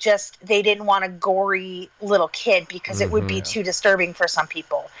that they didn't want a gory little kid because it would be too disturbing for some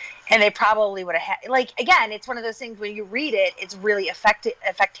people. And they probably would have had, like, again, it's one of those things when you read it, it's really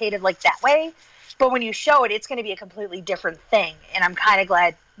affectated like that way. But when you show it, it's going to be a completely different thing. And I'm kind of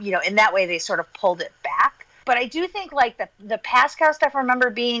glad, in that way they sort of pulled it back. But I do think, like, the Pascal stuff, I remember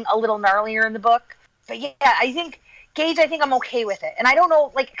being a little gnarlier in the book. But yeah, I think Gage, I'm okay with it. And I don't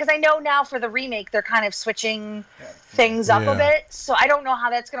know, like, because I know now for the remake, they're kind of switching things up a bit. So I don't know how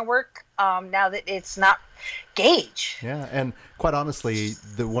that's going to work now that it's not Gage. Yeah, and quite honestly,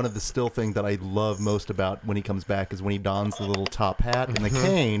 one of the still thing that I love most about when he comes back is when he dons the little top hat and the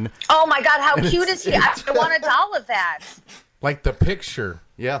cane. Oh my God, how cute is he? I want a doll of that. Like the picture.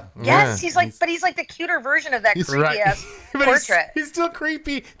 Yeah. Yes, he's like the cuter version of that creepy ass portrait. He's still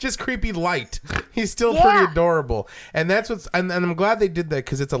creepy, just creepy light. He's still pretty adorable. And that's and I'm glad they did that,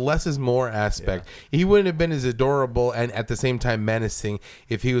 because it's a less is more aspect. Yeah. He wouldn't have been as adorable and at the same time menacing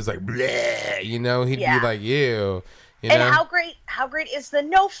if he was like, bleh, he'd be like, ew. And how great is the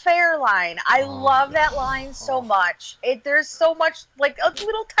no fair line? I love that line so much. There's so much, like, a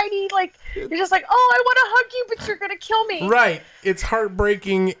little tiny, like, you're just like, oh, I want to hug you, but you're going to kill me. Right. It's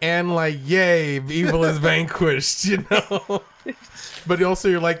heartbreaking and like, yay, evil is vanquished, But also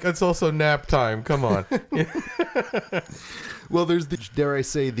you're like, it's also nap time. Come on. Well, there's dare I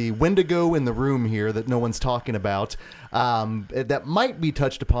say, the Wendigo in the room here that no one's talking about. That might be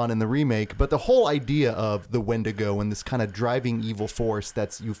touched upon in the remake, but the whole idea of the Wendigo and this kind of driving evil force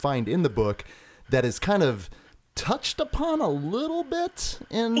that you find in the book that is kind of touched upon a little bit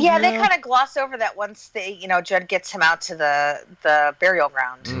in they kind of gloss over that once Judd gets him out to the burial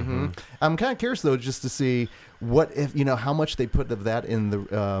ground. Mm-hmm. I'm kind of curious though, just to see what if how much they put of that in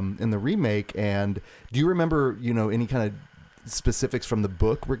the remake. And do you remember any kind of specifics from the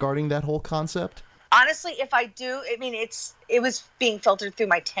book regarding that whole concept? Honestly, if I do, I mean, it was being filtered through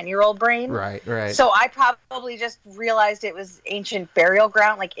my 10-year-old brain. Right. So I probably just realized it was ancient burial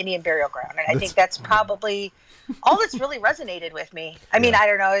ground, like Indian burial ground. And I think that's probably all that's really resonated with me. I mean, I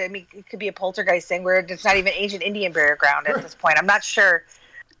don't know. I mean, it could be a poltergeist thing where it's not even ancient Indian burial ground at this point. I'm not sure.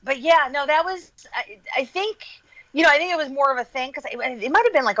 But yeah, no, that was, I think you know, I think it was more of a thing because it might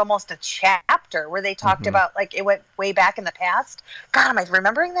have been like almost a chapter where they talked about like it went way back in the past. God, am I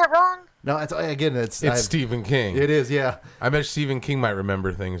remembering that wrong? No, it's Stephen King. It is, yeah. I bet Stephen King might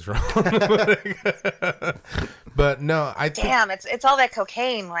remember things wrong. But no, I think, Damn, it's all that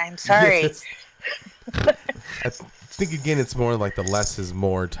cocaine. I'm sorry. Yes, I think again, it's more like the less is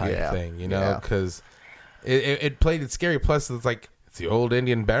more type thing, you know, because it played it scary. Plus, it's like it's the old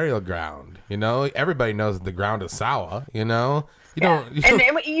Indian burial ground, you know. Everybody knows that the ground is sour, you know. You don't.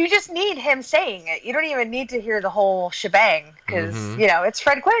 And you just need him saying it. You don't even need to hear the whole shebang because you know it's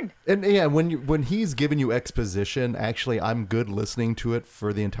Fred Quinn. And yeah, when he's giving you exposition, actually, I'm good listening to it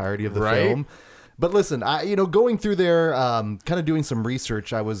for the entirety of the film. But listen, going through there, kind of doing some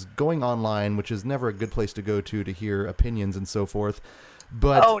research. I was going online, which is never a good place to go to hear opinions and so forth.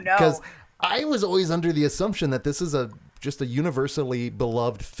 But because I was always under the assumption that this is just a universally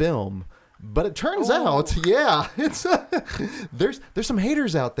beloved film. But it turns out, it's there's some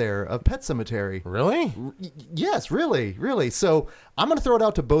haters out there of Pet Sematary. Really? Yes, really, really. So I'm going to throw it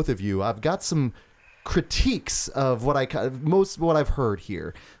out to both of you. I've got some critiques of what I've heard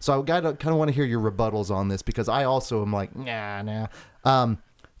here. So I kind of want to hear your rebuttals on this because I also am like, nah.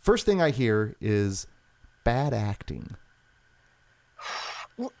 First thing I hear is bad acting.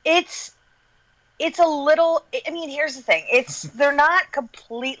 It's a little. I mean, here's the thing. They're not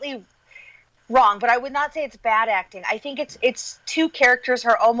completely wrong, but I would not say it's bad acting. I think it's two characters who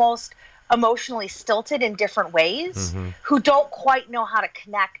are almost emotionally stilted in different ways who don't quite know how to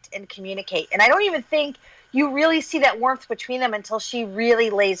connect and communicate. And I don't even think you really see that warmth between them until she really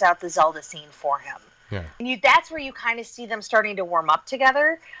lays out the Zelda scene for him. Yeah. And that's where you kind of see them starting to warm up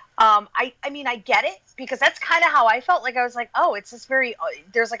together. I mean, I get it because that's kind of how I felt. Like I was like, oh, it's this very,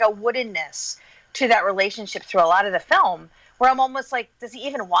 there's like a woodenness to that relationship through a lot of the film. Where I'm almost like, does he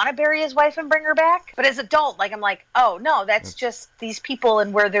even want to bury his wife and bring her back? But as an adult, like I'm like, oh no, that's just these people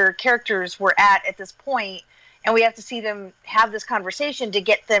and where their characters were at this point, and we have to see them have this conversation to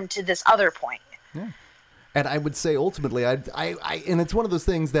get them to this other point. Yeah. And I would say ultimately, and it's one of those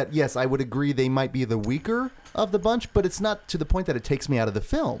things that yes, I would agree they might be the weaker of the bunch, but it's not to the point that it takes me out of the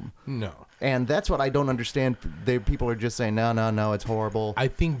film. No. And that's what I don't understand. People are just saying, no, it's horrible. I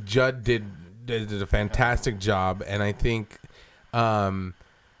think Judd did a fantastic job, and I think.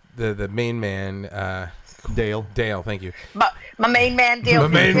 The main man, Dale, thank you. My main man, Dale. My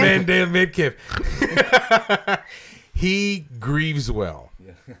main man, Dale Midkiff. He grieves well.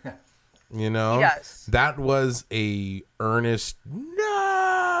 You know, he does. That was a earnest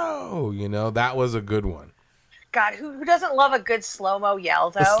no. You know, that was a good one. God, who doesn't love a good slow-mo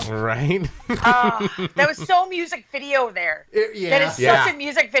yell, though? Right? That was so music video there. That is such a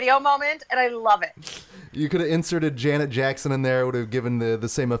music video moment, and I love it. You could have inserted Janet Jackson in there; it would have given the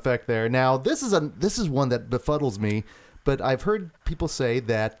same effect there. Now, this is one that befuddles me, but I've heard people say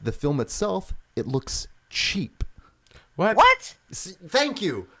that the film itself it looks cheap. What? Thank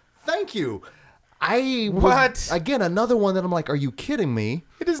you. Again, another one that I'm like, are you kidding me?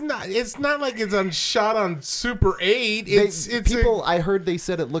 It is not. It's not like it's shot on Super 8. I heard they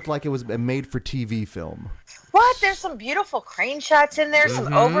said it looked like it was a made-for-TV film. What? There's some beautiful crane shots in there,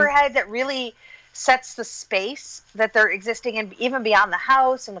 some overhead that really sets the space that they're existing in, even beyond the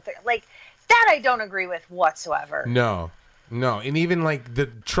house, and like that I don't agree with whatsoever. No, and even like the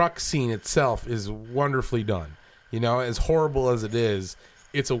truck scene itself is wonderfully done. You know, as horrible as it is,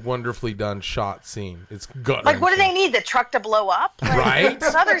 it's a wonderfully done shot scene. It's gut. Like, what do they need? The truck to blow up? Like, right?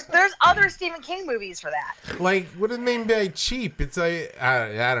 There's other Stephen King movies for that. Like, what do they mean by cheap? It's I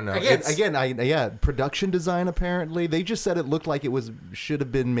don't know. Again, production design. Apparently, they just said it looked like it should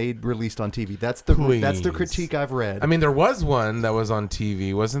have been released on TV. That's the critique I've read. I mean, there was one that was on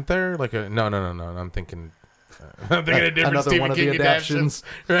TV, wasn't there? Like no. I'm thinking. I'm thinking a different another Stephen one of King the adaptations.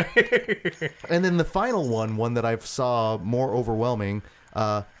 Right? And then the final one that I saw more overwhelming.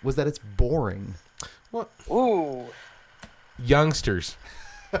 Was that it's boring. What? Ooh. Youngsters.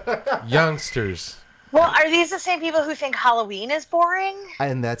 Well, are these the same people who think Halloween is boring?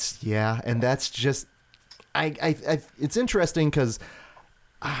 And that's just, it's interesting because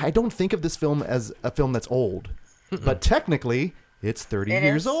I don't think of this film as a film that's old, but technically it's 30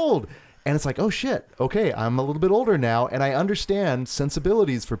 years old. And it's like, oh shit, okay, I'm a little bit older now, and I understand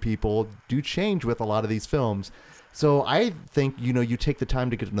sensibilities for people do change with a lot of these films. So I think, you take the time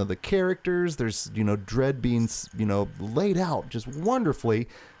to get to know the characters. There's, Dredd being, laid out just wonderfully.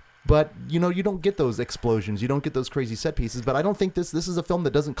 But, you don't get those explosions. You don't get those crazy set pieces. But I don't think this is a film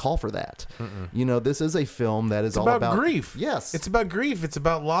that doesn't call for that. This is a film that is all about grief. Yes. It's about grief. It's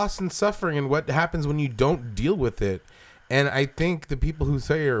about loss and suffering and what happens when you don't deal with it. And I think the people who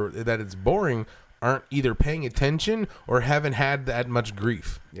say that it's boring aren't either paying attention or haven't had that much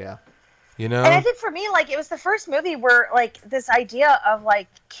grief. Yeah. You know? And I think for me, like, it was the first movie where, like, this idea of, like,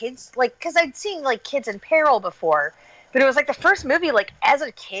 kids, like, because I'd seen, like, kids in peril before, but it was, like, the first movie, like, as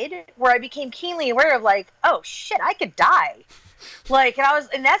a kid, where I became keenly aware of, like, oh, shit, I could die. Like,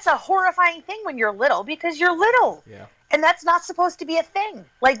 and that's a horrifying thing when you're little, because you're little. Yeah. And that's not supposed to be a thing.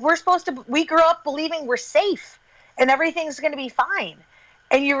 Like, we grew up believing we're safe, and everything's going to be fine.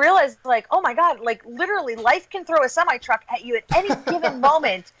 And you realize, like, oh my God, like, literally, life can throw a semi-truck at you at any given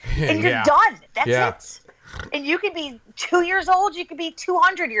moment, and you're done. That's it. And you could be 2 years old, you could be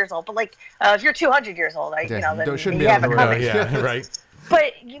 200 years old. But, like, if you're 200 years old, then you have it coming. Yeah, right.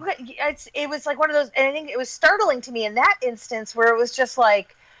 But it was, like, one of those, and I think it was startling to me in that instance where it was just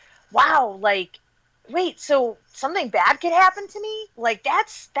like, wow, like, wait, so something bad could happen to me? Like,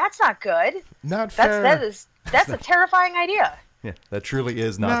 that's not good. Not fair. That's a terrifying idea. Yeah, that truly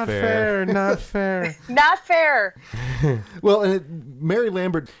is not fair. Not fair. Not fair. Well, and Mary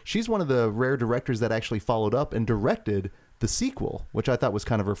Lambert, she's one of the rare directors that actually followed up and directed the sequel, which I thought was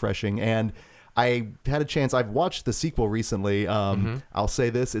kind of refreshing. And I had a chance, I've watched the sequel recently. I'll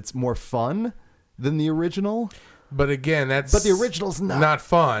say this, it's more fun than the original. But again, but the original's not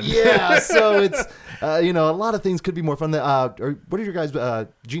fun. Yeah, so it's a lot of things could be more fun. What are your guys?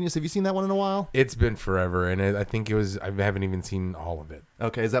 Genius, have you seen that one in a while? It's been forever, and I think I haven't even seen all of it.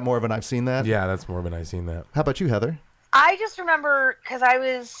 Okay, is that more of an I've seen that? Yeah, that's more of an I've seen that. How about you, Heather? I just remember because I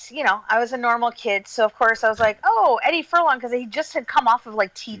was a normal kid, so of course I was like, oh, Eddie Furlong, because he just had come off of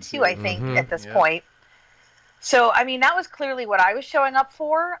like T2, I think, at this point. So, I mean, that was clearly what I was showing up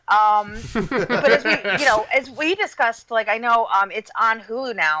for. But as we discussed, like, I know it's on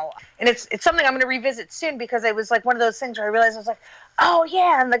Hulu now, and it's something I'm going to revisit soon because it was like one of those things where I realized I was like, oh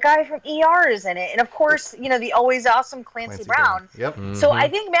yeah, and the guy from ER is in it, and of course, the always awesome Clancy Brown. Yep. Mm-hmm. So I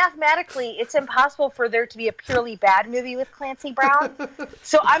think mathematically, it's impossible for there to be a purely bad movie with Clancy Brown.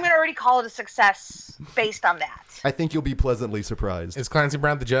 So I'm going to already call it a success based on that. I think you'll be pleasantly surprised. Is Clancy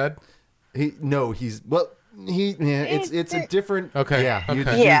Brown the Judd? It's a different. Okay.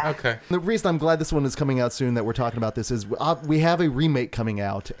 Yeah. Okay. The reason I'm glad this one is coming out soon that we're talking about this is we have a remake coming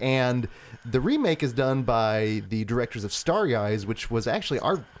out, and the remake is done by the directors of Starry Eyes, which was actually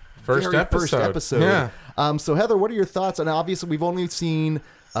our first episode. Yeah. So Heather, what are your thoughts? And obviously we've only seen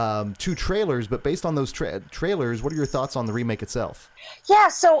 2 trailers, but based on those trailers, what are your thoughts on the remake itself? Yeah,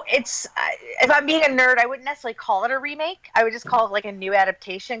 so it's if I'm being a nerd, I wouldn't necessarily call it a remake. I would just call it like a new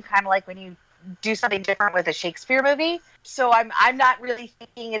adaptation, kind of like when you do something different with a Shakespeare movie. So I'm not really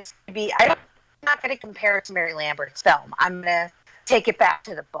thinking it's going to be. I'm not going to compare it to Mary Lambert's film. I'm going to take it back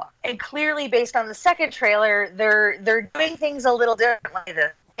to the book. And clearly, based on the second trailer, they're doing things a little differently.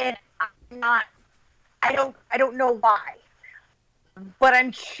 And I don't know why, but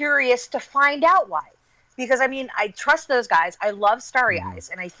I'm curious to find out why. Because I mean, I trust those guys. I love Starry Eyes,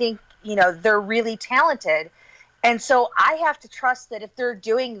 and I think they're really talented. And so I have to trust that if they're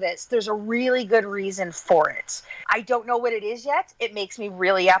doing this, there's a really good reason for it. I don't know what it is yet. It makes me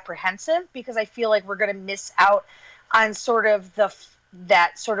really apprehensive because I feel like we're going to miss out on sort of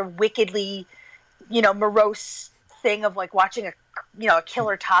that sort of wickedly, morose thing of like watching a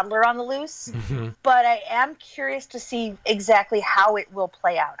killer toddler on the loose. Mm-hmm. But I am curious to see exactly how it will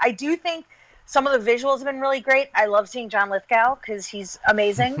play out. I do think some of the visuals have been really great. I love seeing John Lithgow because he's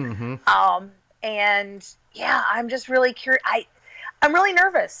amazing. Mm-hmm. And yeah, I'm just really curious. I'm really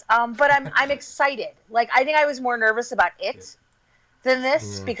nervous, but I'm excited. Like, I think I was more nervous about it than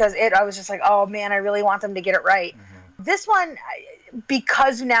this because I was just like, oh man, I really want them to get it right. Mm-hmm. This one,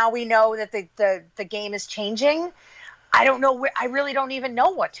 because now we know that the game is changing, I don't know I really don't even know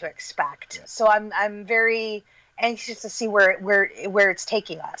what to expect. So I'm very anxious to see where it's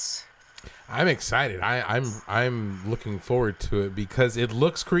taking us. I'm excited. I'm looking forward to it because it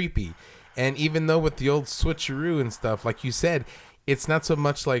looks creepy. And even though with the old switcheroo and stuff, like you said, it's not so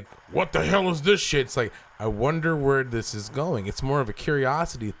much like, what the hell is this shit? It's like, I wonder where this is going. It's more of a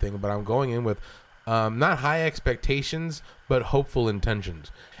curiosity thing, but I'm going in with not high expectations, but hopeful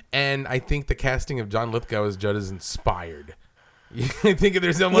intentions. And I think the casting of John Lithgow as Judd is inspired. I think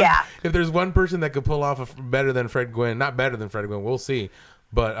if there's one person that could pull off better than Fred Gwynne, not better than Fred Gwynne, we'll see.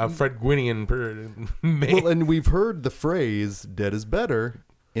 But Fred Gwynnian. Well, and we've heard the phrase "dead is better"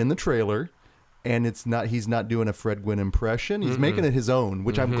 in the trailer, and he's not doing a Fred Gwynn impression. He's making it his own,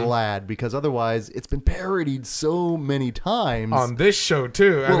 which I'm glad, because otherwise it's been parodied so many times on this show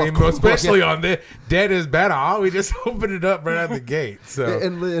too. I mean, especially on the Dead is Better. We just opened it up right out the gate. So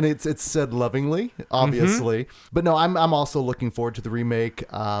and it's said lovingly, obviously, but no, I'm also looking forward to the remake.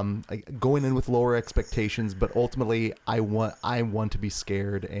 Going in with lower expectations, but ultimately I want to be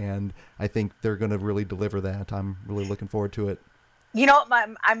scared, and I think they're going to really deliver that. I'm really looking forward to it. You know what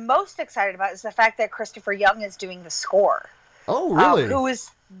I'm most excited about is the fact that Christopher Young is doing the score. Oh, really? Who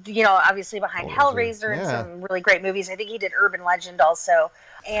is, obviously behind Hellraiser and some really great movies. I think he did Urban Legend also.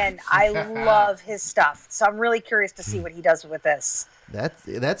 And I love his stuff. So I'm really curious to see what he does with this.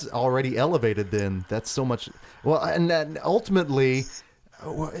 That's already elevated then. That's so much. Well, and then ultimately,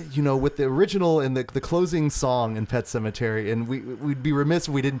 with the original and the closing song in Pet Sematary, and we'd be remiss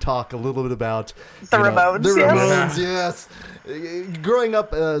if we didn't talk a little bit about the Ramones. The Ramones, yes. Growing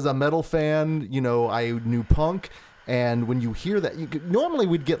up as a metal fan, I knew punk, and when you hear that, normally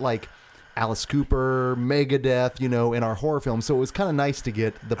we'd get like Alice Cooper, Megadeth, in our horror films. So it was kind of nice to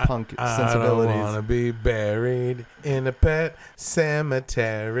get the punk sensibilities. I don't want to be buried in a pet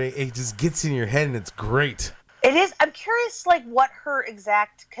cemetery. It just gets in your head, and it's great. It is. I'm curious, what her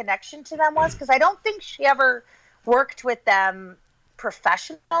exact connection to them was, because I don't think she ever worked with them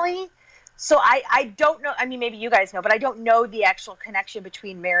professionally. So I don't know. I mean, maybe you guys know, but I don't know the actual connection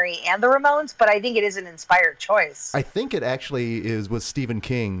between Mary and the Ramones. But I think it is an inspired choice. I think it actually was Stephen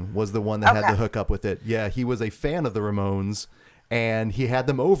King was the one that had the hookup with it. Yeah, he was a fan of the Ramones, and he had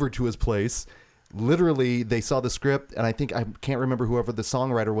them over to his place. Literally, they saw the script, and I can't remember whoever the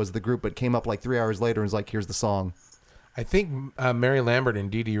songwriter was of the group, but came up like 3 hours later and was like, here's the song. I think Mary Lambert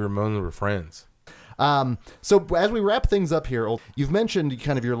and Dee Dee Ramone were friends. So as we wrap things up here, you've mentioned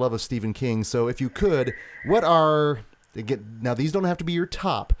kind of your love of Stephen King. So if you could, now these don't have to be your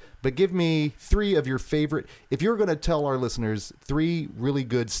top, but give me 3 of your favorite. If you're going to tell our listeners 3 really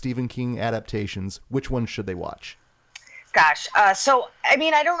good Stephen King adaptations, which ones should they watch? Gosh. So, I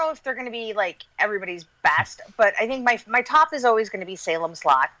mean, I don't know if they're going to be like everybody's best, but I think my top is always going to be Salem's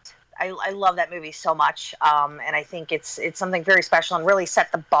Lot. I love that movie so much. And I think it's something very special and really set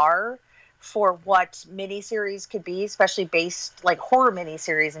the bar for what miniseries could be, especially based like horror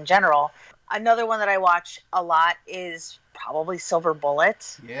miniseries in general. Another one that I watch a lot is probably Silver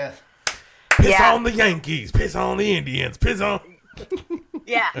Bullet. Yeah. Piss on the Yankees. Piss on the Indians. Piss on...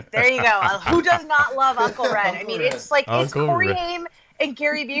 Yeah, there you go. Who does not love Uncle Red? I mean, it's like it's Corey Haim and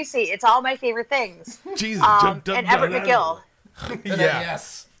Gary Busey. It's all my favorite things. Jesus, and Everett McGill. Yeah.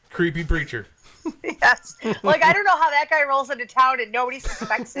 Yes. Creepy preacher. Yes. Like, I don't know how that guy rolls into town and nobody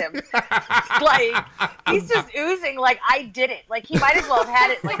suspects him. Like, he's just oozing like I did it. Like, he might as well have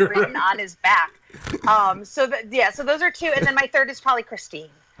had it like written on his back. So those are 2, and then my third is probably Christine.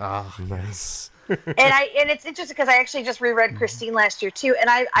 Oh, nice. And it's interesting because I actually just reread Christine last year too, and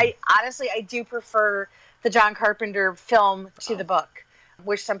I honestly do prefer the John Carpenter film to the book,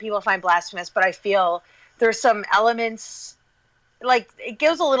 which some people find blasphemous, but I feel there's some elements, like it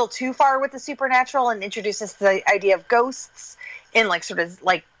goes a little too far with the supernatural and introduces the idea of ghosts and like sort of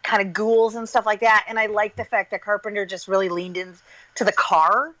like kind of ghouls and stuff like that. And I like the fact that Carpenter just really leaned into the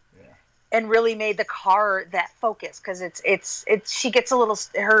car. And really made the car that focus, because she gets a little,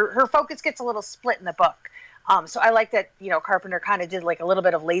 her focus gets a little split in the book. So I like that, Carpenter kind of did like a little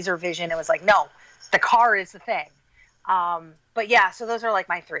bit of laser vision. It was like, no, the car is the thing. But yeah, so those are like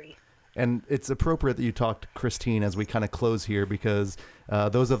my 3. And it's appropriate that you talked Christine as we kind of close here, because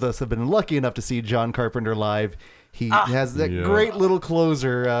those of us have been lucky enough to see John Carpenter live. He has that great little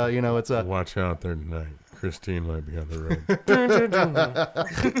closer. It's a watch out there tonight. Christine might be on the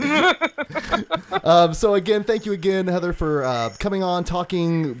road. So again, thank you again, Heather, for coming on,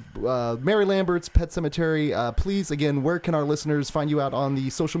 talking Mary Lambert's Pet Sematary. Please, again, where can our listeners find you out on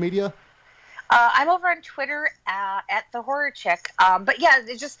the social media? I'm over on Twitter at The Horror Chick. But yeah,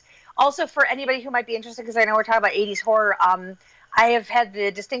 it's just also for anybody who might be interested, because I know we're talking about 80s horror. I have had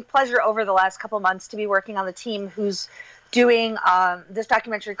the distinct pleasure over the last couple months to be working on the team who's doing this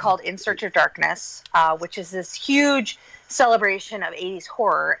documentary called In Search of Darkness, which is this huge celebration of 80s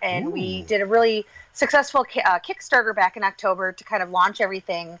horror. And we did a really successful Kickstarter back in October to kind of launch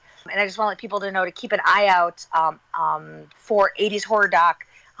everything. And I just want to let people to know to keep an eye out for 80s Horror Doc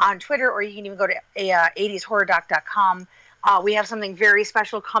on Twitter, or you can even go to 80shorrordoc.com. We have something very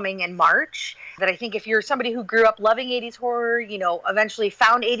special coming in March that I think if you're somebody who grew up loving 80s horror, eventually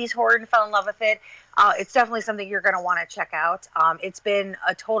found 80s horror and fell in love with it, it's definitely something you're going to want to check out. It's been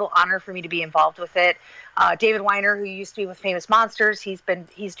a total honor for me to be involved with it. David Weiner, who used to be with Famous Monsters, he's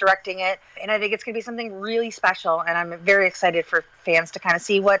directing it, and I think it's going to be something really special, and I'm very excited for fans to kind of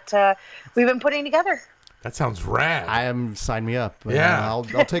see what we've been putting together. That sounds rad. Sign me up. Yeah. I'll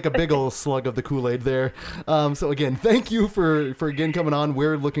take a big old slug of the Kool-Aid there. So again, thank you for again coming on.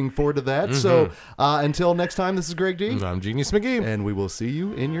 We're looking forward to that. So until next time, this is Greg D. I'm Genius McGee. And we will see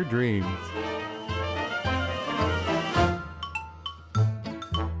you in your dreams.